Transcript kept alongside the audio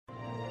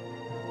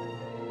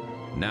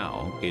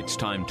Now it's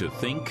time to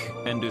think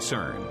and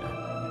discern.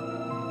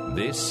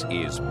 This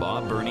is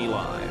Bob Burney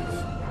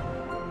Live.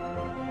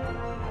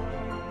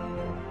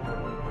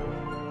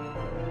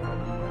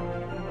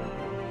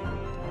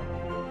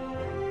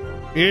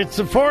 It's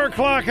the 4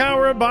 o'clock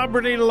hour of Bob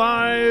Burney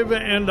Live,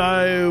 and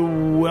I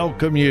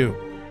welcome you.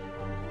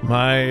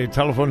 My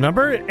telephone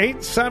number,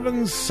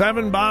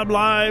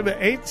 877-BOB-LIVE,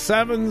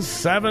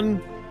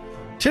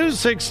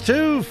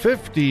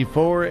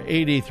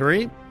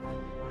 877-262-5483.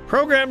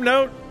 Program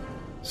note,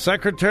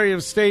 Secretary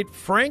of State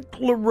Frank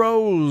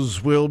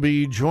LaRose will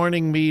be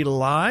joining me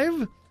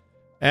live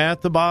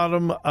at the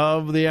bottom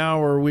of the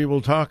hour. We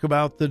will talk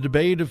about the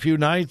debate a few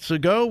nights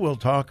ago. We'll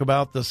talk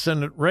about the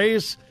Senate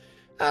race.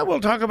 We'll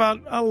talk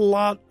about a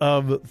lot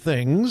of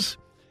things.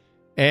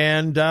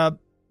 And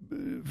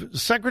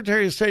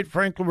Secretary of State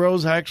Frank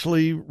LaRose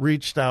actually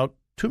reached out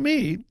to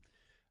me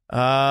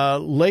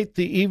late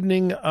the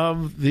evening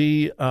of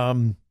the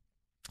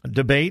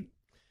debate.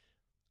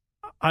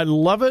 I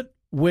love it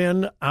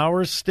when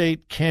our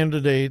state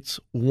candidates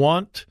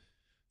want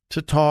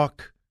to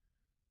talk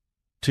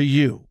to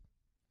you.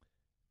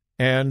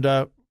 And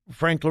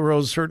Frank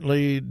LaRose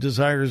certainly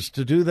desires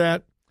to do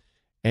that.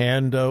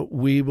 And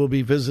we will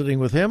be visiting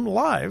with him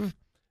live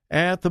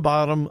at the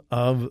bottom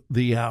of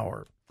the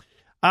hour.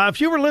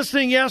 If you were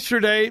listening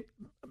yesterday,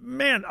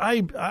 man,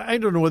 I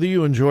don't know whether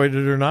you enjoyed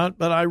it or not,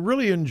 but I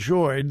really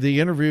enjoyed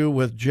the interview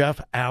with Jeff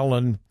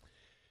Allen.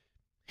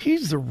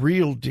 He's the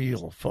real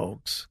deal,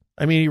 folks.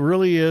 I mean, he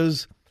really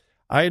is.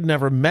 I had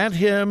never met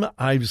him.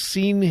 I've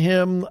seen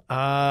him.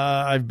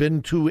 I've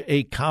been to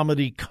a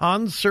comedy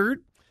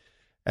concert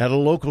at a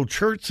local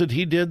church that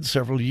he did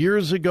several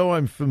years ago.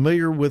 I'm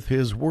familiar with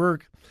his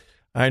work.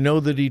 I know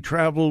that he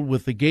traveled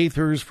with the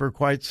Gaithers for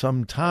quite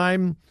some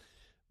time,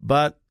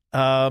 but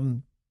I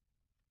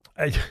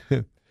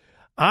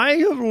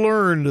have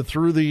learned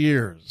through the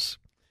years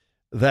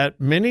that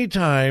many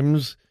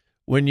times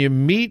when you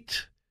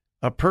meet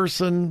a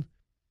person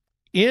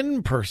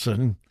in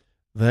person,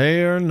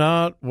 they are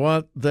not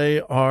what they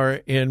are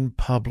in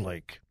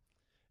public.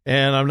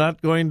 And I'm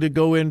not going to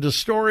go into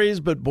stories,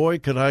 but boy,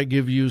 could I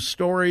give you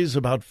stories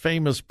about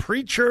famous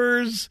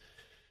preachers,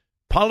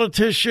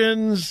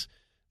 politicians,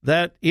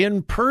 that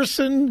in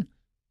person,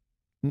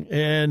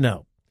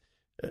 no.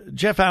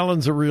 Jeff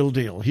Allen's a real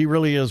deal. He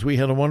really is. We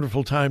had a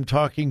wonderful time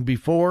talking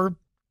before,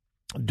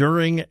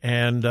 during,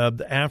 and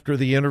after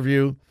the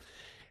interview.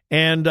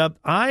 And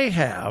I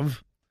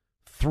have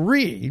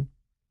 3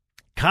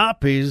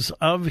 copies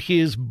of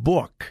his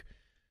book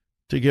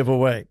to give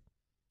away.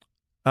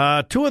 2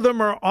 of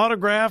them are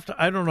autographed.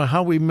 I don't know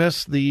how we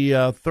missed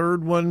the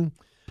third one,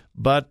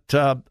 but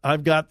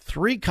I've got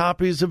 3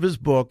 copies of his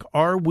book,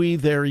 Are We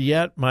There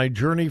Yet? My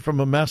Journey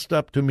from a Messed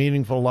Up to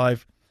Meaningful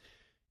Life.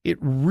 It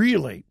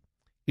really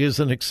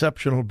is an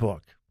exceptional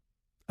book.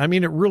 I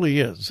mean, it really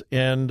is.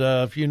 And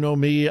if you know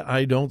me,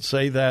 I don't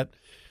say that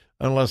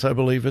unless I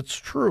believe it's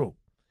true.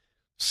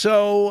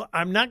 So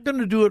I'm not going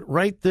to do it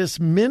right this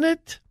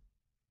minute,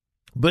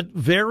 but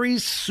very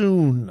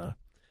soon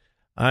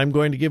I'm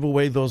going to give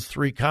away those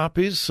 3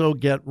 copies. So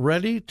get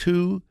ready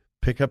to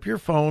pick up your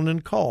phone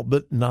and call,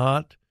 but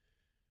not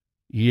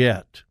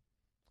yet.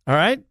 All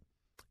right?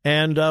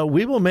 And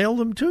we will mail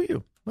them to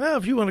you. Well,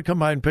 if you want to come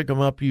by and pick them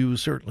up, you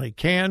certainly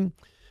can.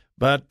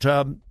 But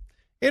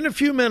in a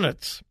few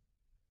minutes,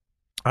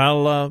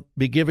 I'll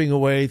be giving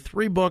away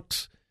 3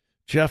 books,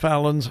 Jeff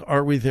Allen's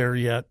Are We There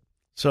Yet?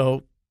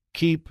 So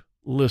keep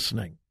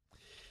listening.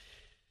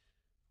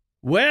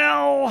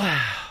 Well,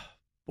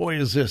 boy,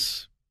 is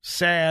this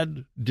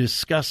sad,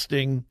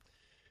 disgusting,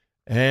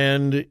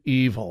 and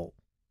evil.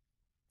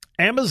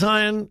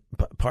 Amazon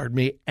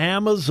Prime,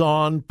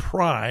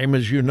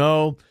 as you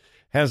know,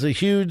 has a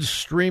huge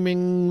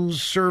streaming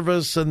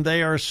service, and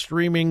they are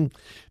streaming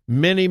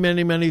many,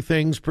 many, many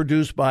things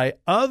produced by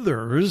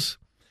others.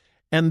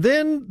 And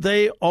then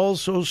they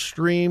also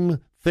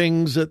stream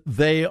things that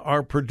they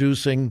are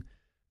producing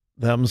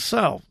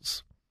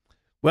themselves.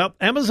 Well,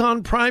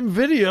 Amazon Prime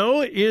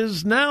Video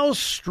is now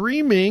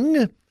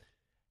streaming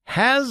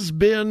Has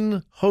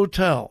Been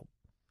Hotel.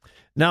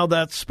 Now,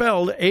 that's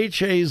spelled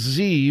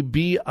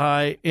Hazbin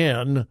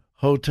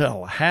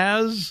Hotel.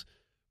 Has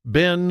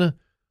Been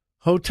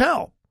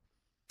Hotel.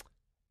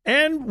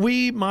 And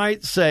we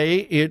might say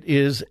it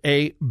is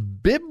a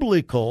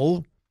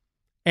biblical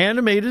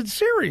animated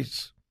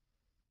series.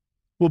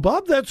 Well,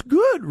 Bob, that's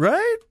good,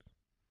 right?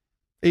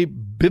 A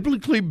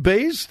biblically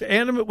based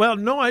anime. Well,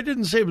 no, I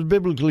didn't say it was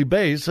biblically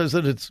based. I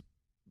said it's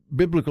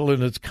biblical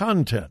in its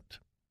content.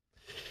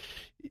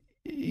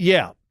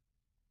 Yeah.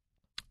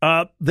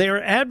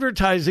 They're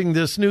advertising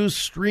this new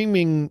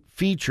streaming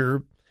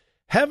feature,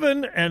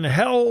 Heaven and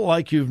Hell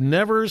Like You've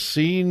Never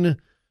Seen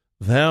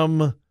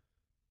Them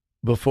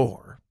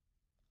Before.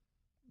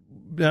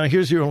 Now,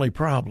 here's your only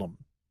problem.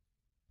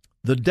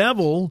 The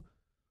devil,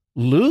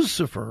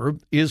 Lucifer,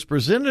 is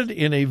presented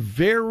in a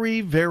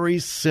very, very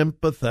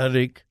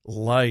sympathetic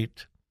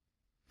light.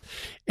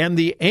 And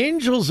the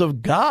angels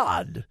of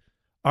God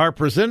are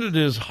presented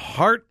as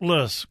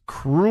heartless,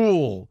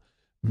 cruel,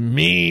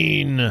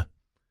 mean,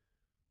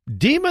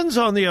 Demons,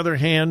 on the other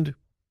hand,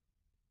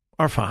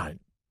 are fine.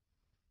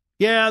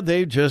 Yeah,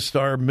 they just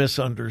are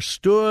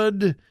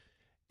misunderstood.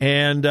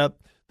 And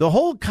the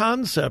whole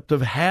concept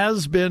of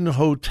has-been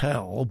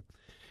hotel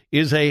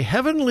is a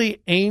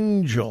heavenly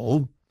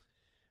angel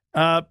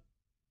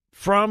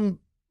from,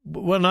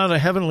 well, not a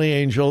heavenly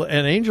angel,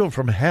 an angel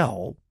from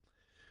hell,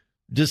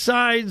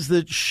 decides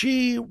that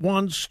she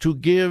wants to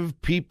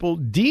give people,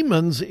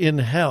 demons in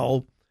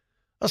hell,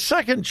 a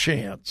second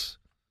chance,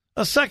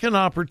 a second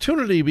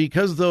opportunity,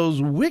 because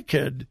those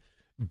wicked,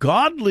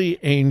 godly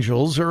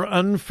angels are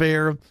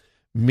unfair,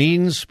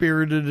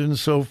 mean-spirited, and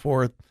so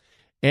forth.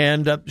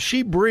 And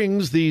she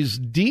brings these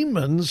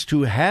demons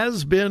to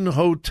Has-Been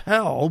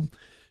Hotel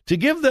to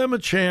give them a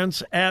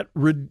chance at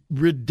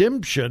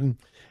redemption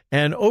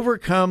and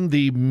overcome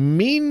the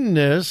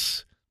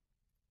meanness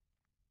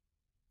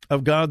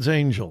of God's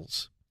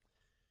angels.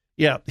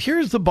 Yeah,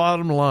 here's the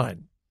bottom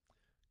line.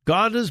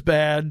 God is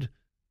bad,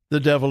 the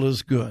devil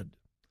is good.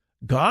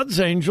 God's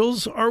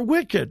angels are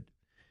wicked.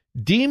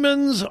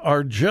 Demons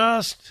are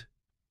just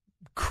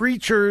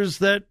creatures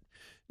that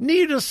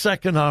need a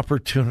second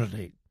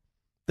opportunity.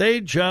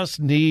 They just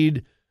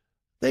need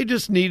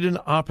an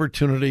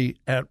opportunity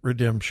at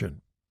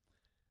redemption.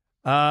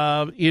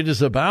 It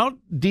is about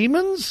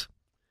demons,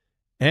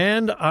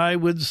 and I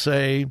would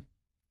say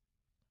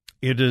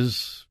it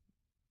is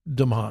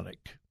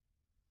demonic.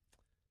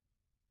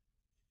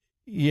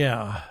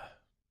 Yeah.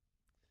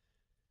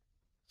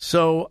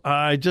 So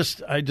I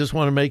just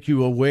want to make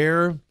you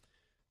aware,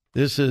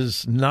 this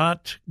is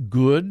not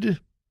good.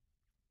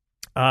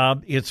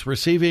 It's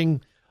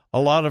receiving a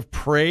lot of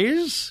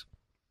praise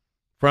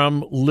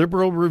from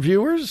liberal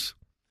reviewers.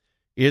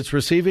 It's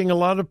receiving a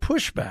lot of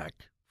pushback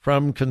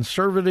from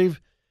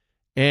conservative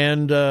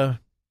and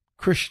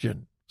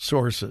Christian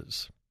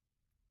sources.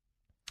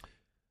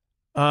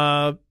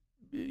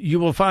 You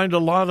will find a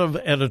lot of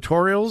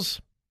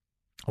editorials,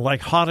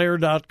 like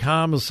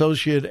HotAir.com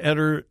associate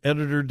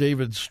editor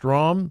David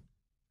Strom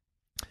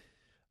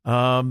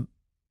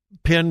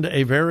penned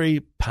a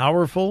very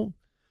powerful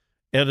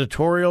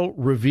editorial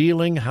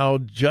revealing how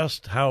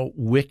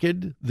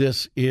wicked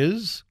this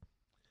is.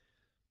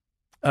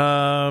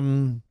 I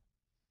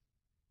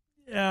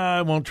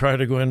won't try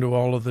to go into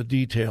all of the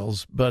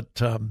details,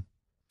 but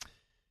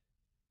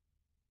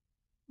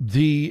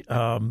the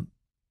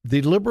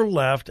liberal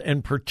left,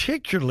 and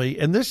particularly,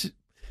 and this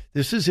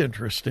is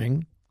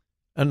interesting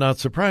and not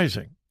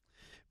surprising,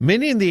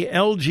 many in the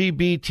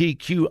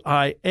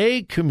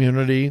LGBTQIA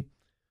community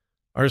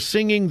are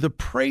singing the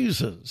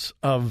praises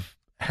of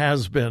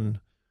Has-Been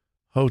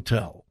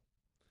Hotel.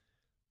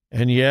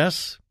 And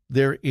yes,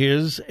 there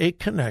is a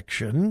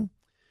connection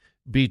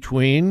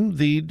between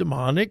the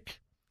demonic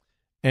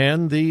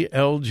and the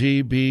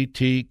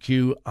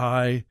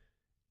LGBTQIA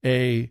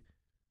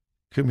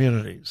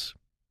communities.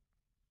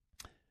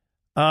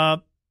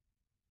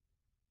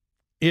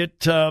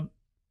 It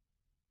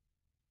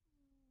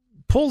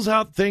pulls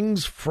out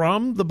things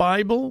from the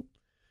Bible.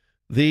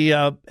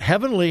 The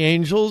heavenly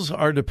angels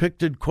are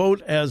depicted,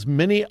 quote, as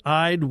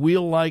many-eyed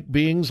wheel-like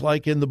beings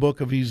like in the book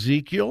of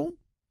Ezekiel.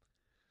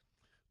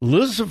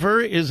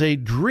 Lucifer is a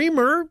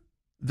dreamer.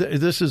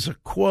 This is a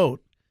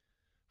quote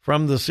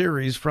from the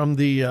series, from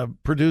the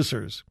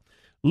producers.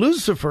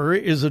 Lucifer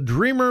is a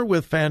dreamer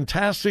with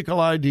fantastical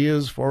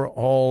ideas for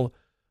all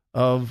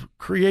of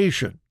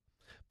creation.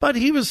 But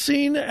he was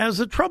seen as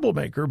a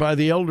troublemaker by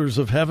the elders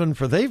of heaven,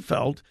 for they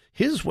felt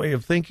his way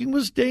of thinking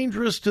was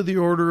dangerous to the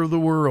order of the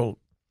world.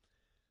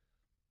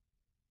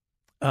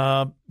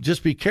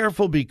 Just be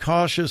careful, be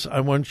cautious. I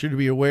want you to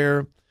be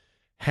aware.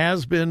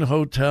 Has-Been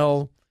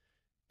Hotel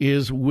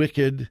is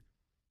wicked,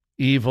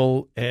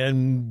 evil,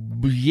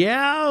 and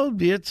yeah,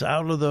 it's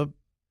out of the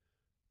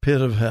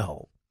pit of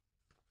hell.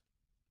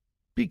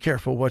 Be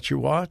careful what you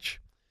watch.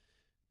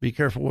 Be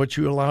careful what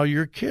you allow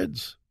your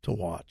kids to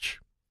watch.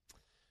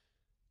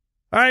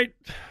 All right,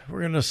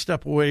 we're going to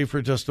step away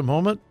for just a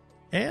moment,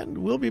 and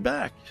we'll be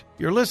back.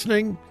 You're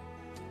listening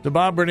to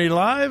Bob Burney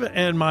Live,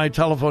 and my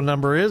telephone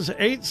number is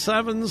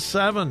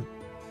 877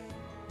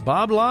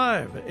 Bob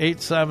Live,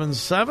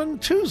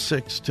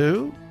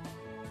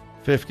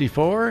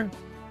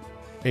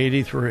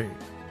 877-262-5483.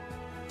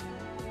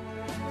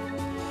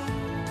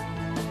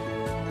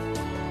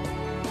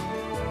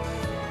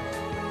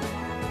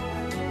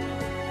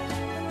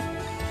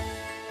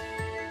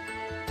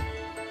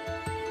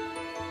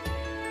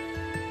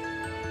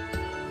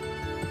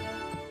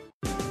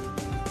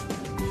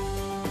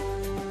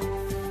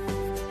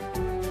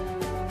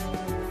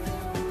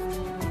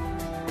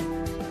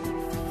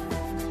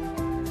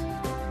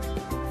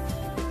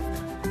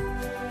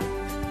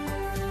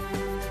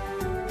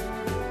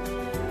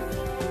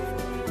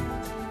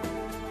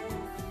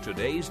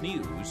 Today's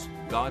news,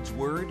 God's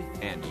Word,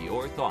 and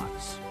your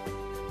thoughts.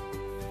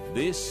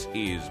 This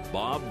is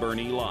Bob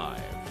Burney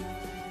Live.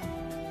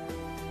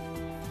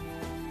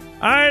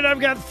 All right, I've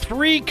got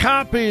 3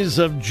 copies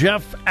of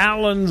Jeff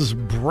Allen's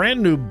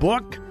brand new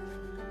book.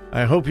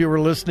 I hope you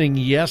were listening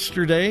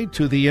yesterday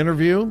to the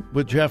interview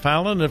with Jeff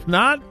Allen. If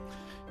not,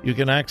 You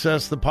can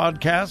access the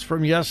podcast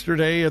from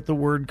yesterday at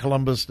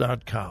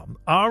thewordcolumbus.com.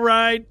 All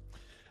right.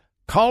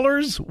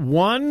 Callers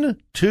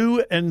 1,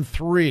 2, and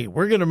 3.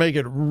 We're going to make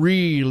it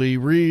really,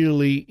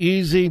 really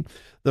easy.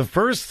 The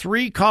first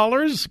 3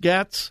 callers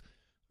gets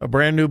a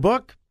brand new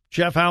book.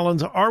 Jeff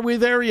Allen's Are We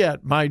There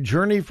Yet? My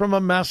Journey from a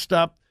Messed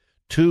Up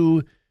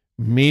to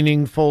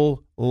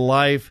Meaningful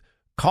Life.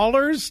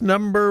 Callers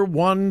number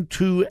 1,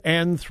 2,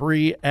 and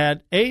 3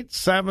 at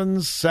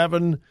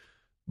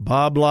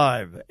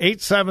 877-BOB-LIVE.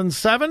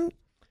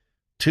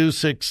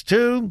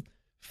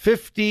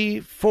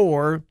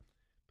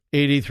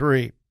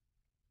 877-262-5483.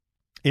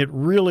 It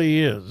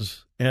really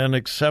is an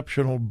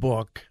exceptional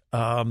book.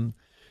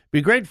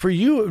 Be great for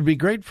you. It would be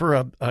great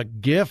for a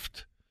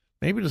gift,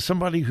 maybe to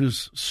somebody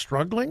who's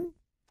struggling.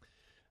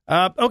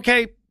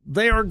 Okay,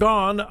 they are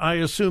gone. I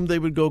assumed they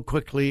would go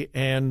quickly,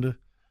 and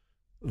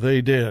they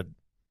did.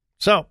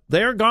 So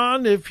they're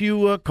gone. If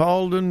you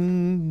called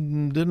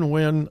and didn't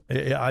win,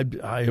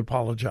 I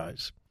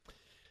apologize.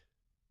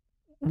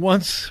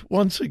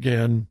 Once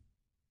again,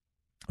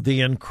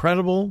 the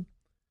incredible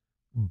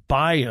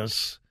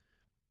bias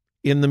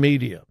in the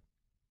media.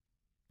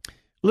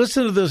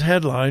 Listen to this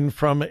headline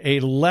from a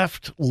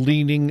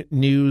left-leaning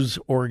news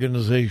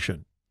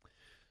organization.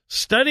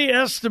 Study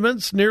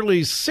estimates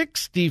nearly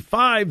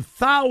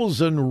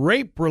 65,000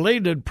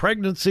 rape-related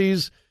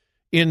pregnancies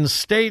in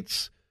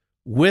states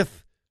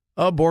with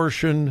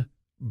abortion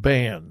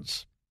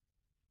bans.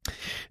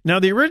 Now,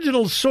 the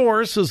original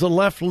source is a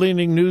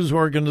left-leaning news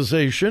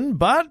organization,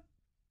 but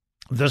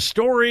the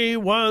story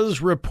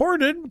was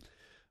reported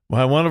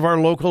by one of our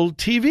local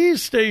TV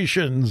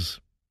stations.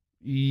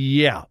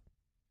 Yeah.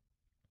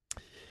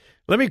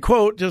 Let me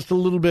quote just a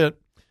little bit.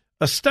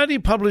 A study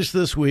published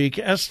this week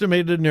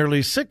estimated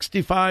nearly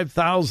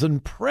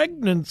 65,000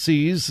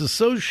 pregnancies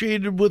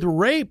associated with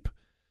rape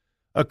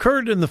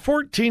occurred in the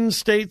 14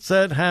 states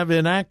that have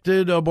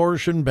enacted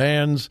abortion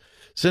bans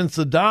since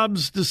the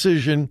Dobbs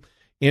decision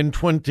in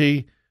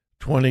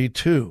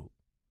 2022.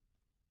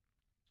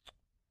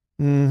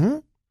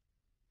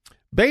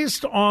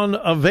 Based on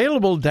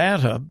available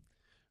data,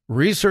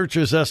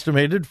 researchers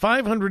estimated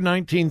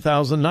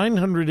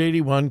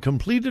 519,981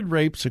 completed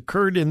rapes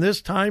occurred in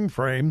this time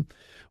frame,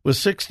 with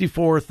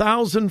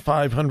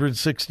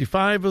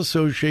 64,565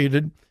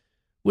 associated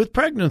with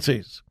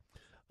pregnancies.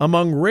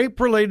 Among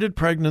rape-related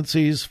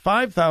pregnancies,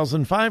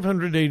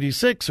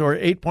 5,586, or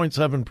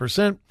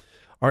 8.7%,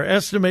 are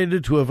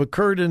estimated to have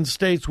occurred in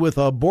states with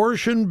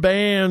abortion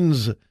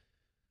bans.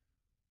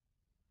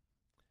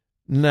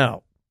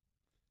 Now,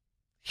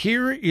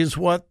 here is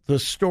what the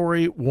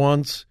story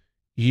wants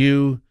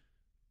you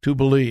to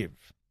believe.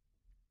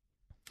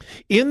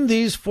 In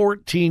these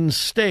 14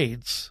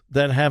 states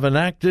that have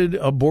enacted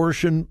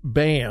abortion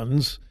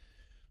bans,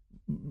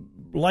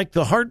 like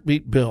the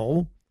heartbeat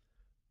bill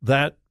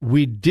that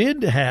we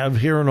did have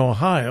here in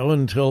Ohio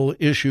until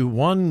issue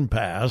 1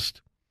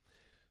 passed,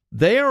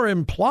 they are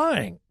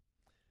implying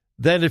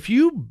that if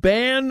you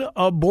ban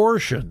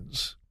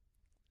abortions,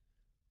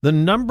 the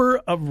number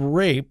of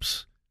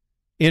rapes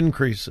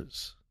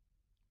increases.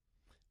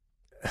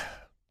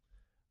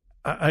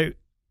 I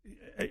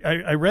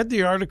read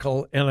the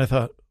article and I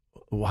thought,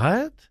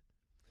 what?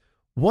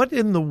 What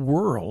in the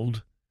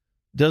world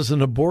does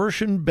an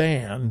abortion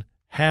ban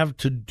have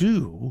to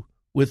do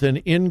with an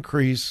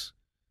increase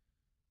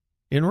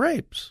in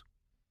rapes?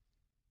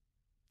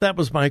 That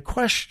was my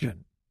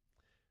question.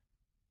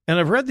 And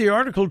I've read the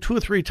article 2 or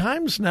 3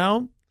 times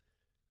now,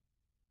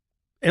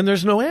 and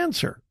there's no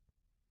answer.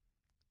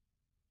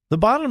 The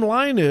bottom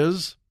line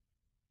is,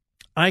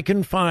 I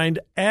can find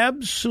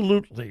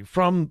absolutely,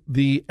 from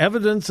the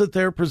evidence that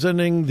they're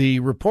presenting,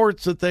 the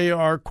reports that they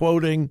are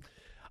quoting,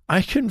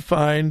 I can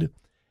find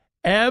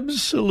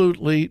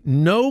absolutely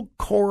no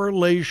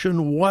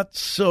correlation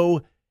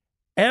whatsoever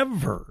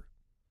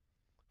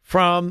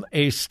from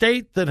a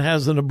state that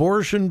has an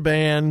abortion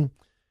ban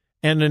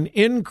and an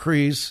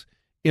increase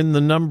in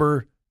the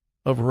number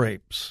of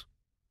rapes.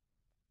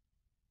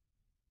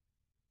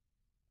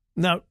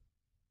 Now,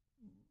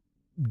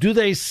 do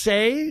they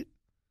say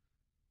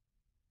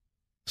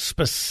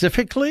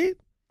specifically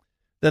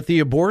that the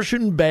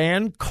abortion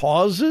ban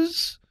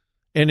causes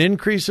an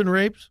increase in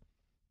rapes?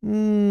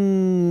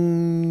 No.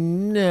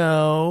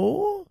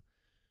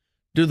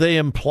 Do they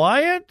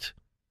imply it?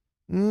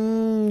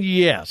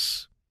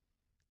 Yes.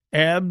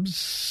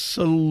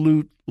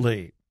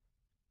 Absolutely.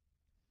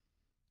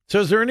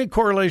 So is there any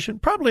correlation?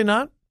 Probably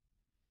not.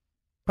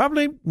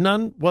 Probably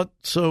none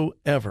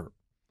whatsoever.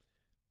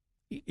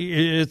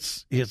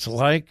 It's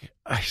like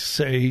I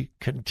say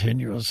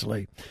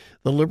continuously.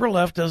 The liberal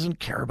left doesn't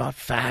care about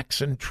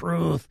facts and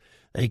truth.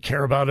 They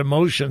care about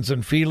emotions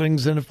and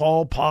feelings and, if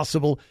all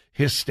possible,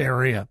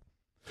 hysteria.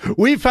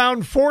 We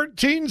found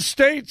 14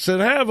 states that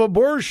have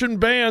abortion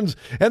bans,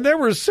 and there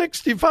were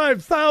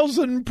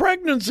 65,000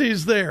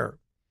 pregnancies there.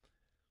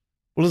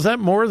 Well, is that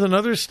more than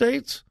other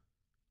states?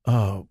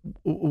 Maybe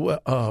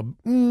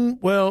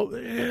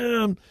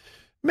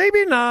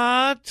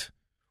not.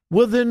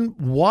 Well, then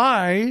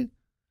why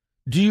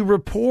do you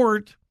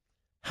report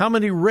how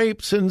many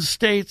rapes in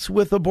states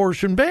with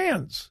abortion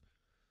bans?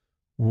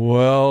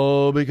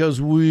 Well,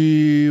 because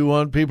we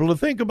want people to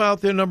think about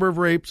the number of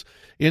rapes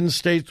in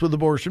states with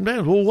abortion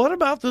bans. Well, what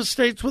about the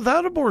states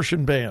without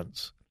abortion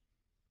bans?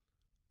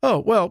 Oh,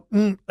 well,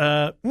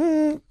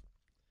 the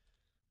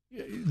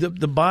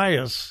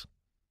bias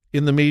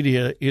in the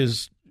media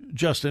is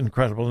just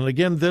incredible. And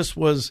again, the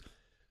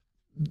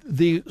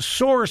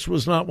source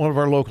was not one of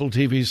our local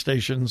TV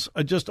stations.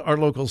 Just our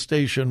local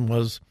station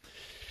was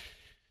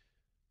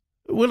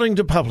willing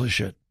to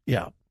publish it.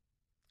 Yeah.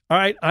 All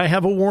right, I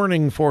have a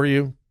warning for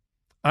you.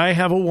 I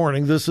have a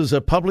warning. This is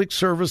a public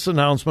service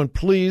announcement.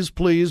 Please,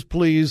 please,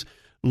 please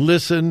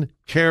listen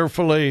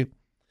carefully.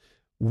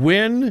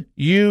 When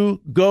you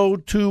go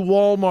to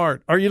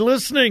Walmart, are you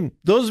listening?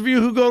 Those of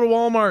you who go to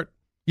Walmart,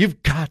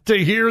 you've got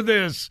to hear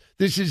this.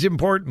 This is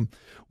important.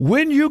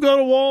 When you go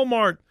to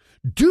Walmart,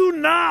 do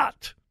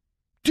not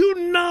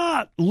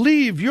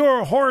leave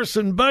your horse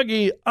and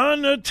buggy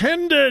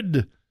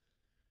unattended.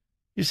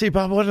 You see,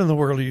 Bob, what in the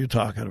world are you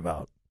talking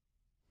about?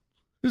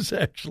 This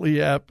actually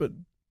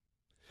happened.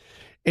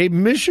 A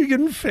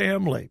Michigan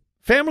family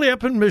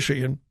up in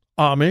Michigan,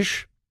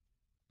 Amish,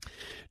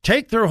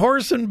 take their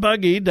horse and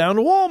buggy down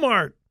to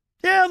Walmart.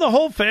 Yeah, the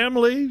whole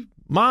family,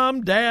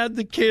 mom, dad,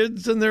 the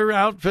kids, and their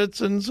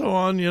outfits and so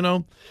on, you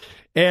know.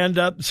 And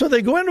so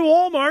they go into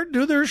Walmart,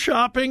 do their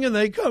shopping, and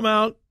they come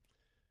out.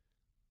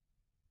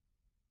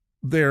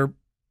 Their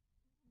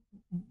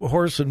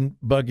horse and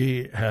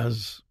buggy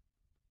has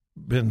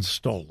been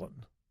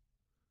stolen.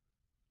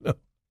 No,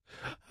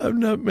 I'm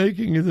not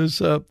making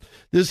this up.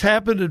 This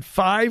happened at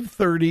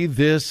 5:30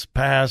 this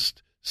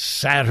past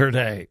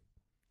Saturday.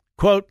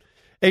 Quote,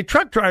 a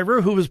truck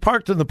driver who was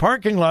parked in the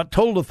parking lot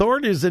told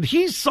authorities that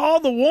he saw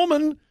the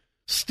woman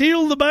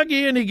steal the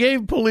buggy and he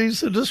gave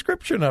police a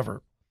description of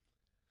her.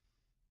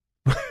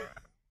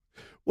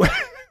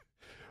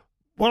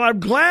 Well,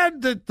 I'm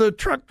glad that the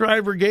truck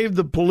driver gave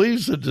the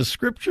police a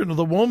description of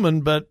the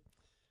woman, but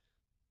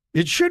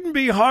it shouldn't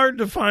be hard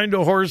to find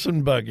a horse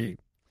and buggy.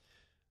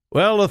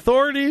 Well,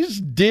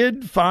 authorities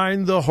did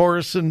find the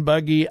horse and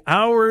buggy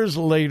hours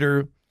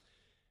later,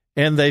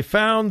 and they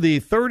found the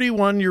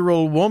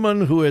 31-year-old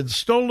woman who had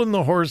stolen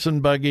the horse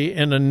and buggy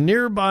in a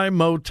nearby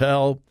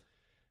motel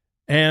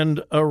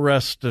and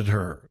arrested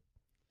her.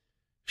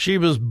 She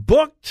was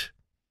booked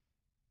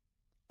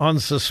on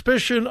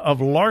suspicion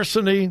of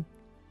larceny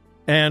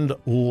and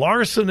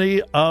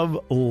larceny of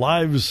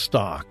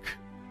livestock.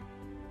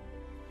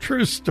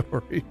 True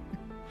story.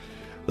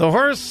 The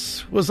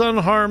horse was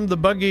unharmed. The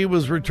buggy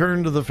was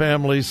returned to the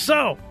family.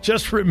 So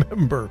just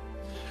remember,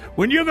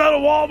 when you go to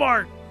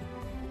Walmart,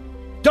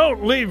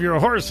 don't leave your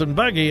horse and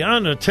buggy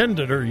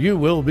unattended or you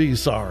will be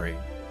sorry.